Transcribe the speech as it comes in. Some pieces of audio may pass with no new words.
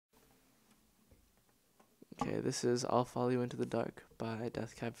Okay, this is I'll Follow You Into the Dark by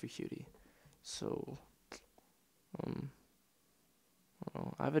Deathcab For Cutie. So, I don't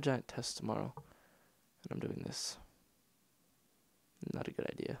know. I have a giant test tomorrow, and I'm doing this. Not a good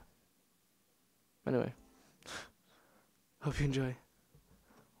idea. Anyway, hope you enjoy.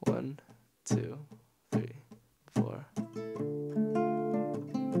 1, 2, 3, 4.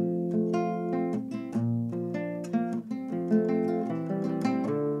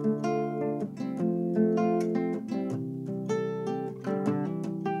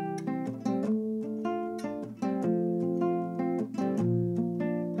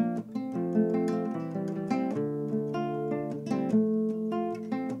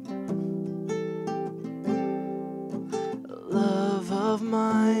 Love of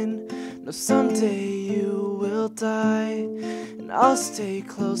mine, no, someday you will die, and I'll stay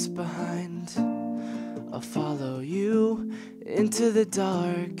close behind. I'll follow you into the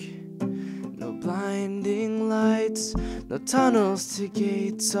dark. No blinding lights, no tunnels to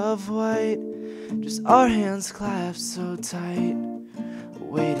gates of white, just our hands clasped so tight,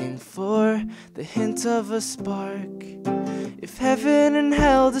 waiting for the hint of a spark. If heaven and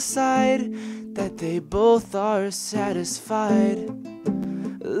hell decide that they both are satisfied,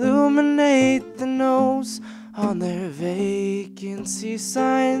 illuminate the nose on their vacancy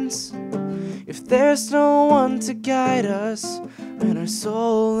signs. If there's no one to guide us when our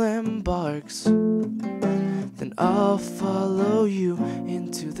soul embarks, then I'll follow you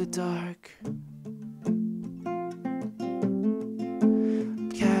into the dark.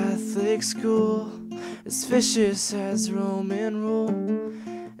 Catholic school, as vicious as Roman rule,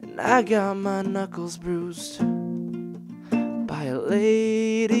 and I got my knuckles bruised by a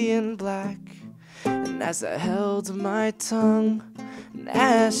lady in black. And as I held my tongue, and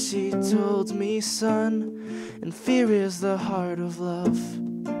as she told me, son, and fear is the heart of love,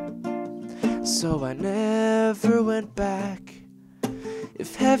 so I never went back.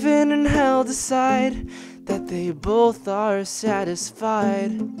 If heaven and hell decide that they both are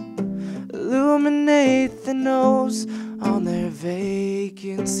satisfied, illuminate the nose on their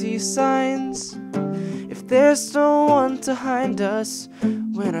vacancy signs. If there's no one to hind us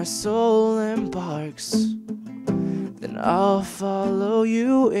when our soul embarks, then I'll follow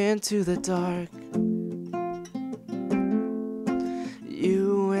you into the dark.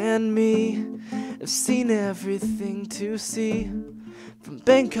 You and me have seen everything to see, from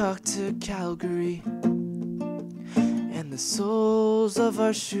Bangkok to Calgary, and the soles of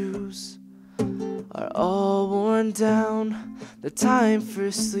our shoes are all worn down. The time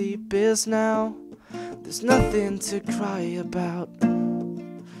for sleep is now. There's nothing to cry about,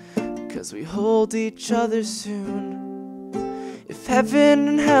 'cause we hold each other soon. If heaven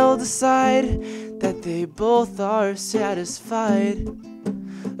and hell decide that they both are satisfied,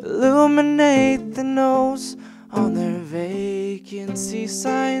 illuminate the nose on their vacancy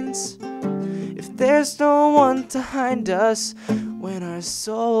signs. If there's no one to hind us when our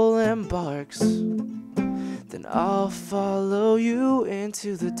soul embarks, then I'll follow you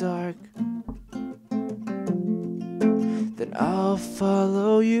into the dark. Then I'll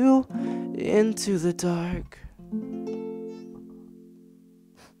follow you into the dark.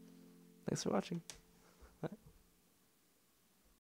 Thanks for watching.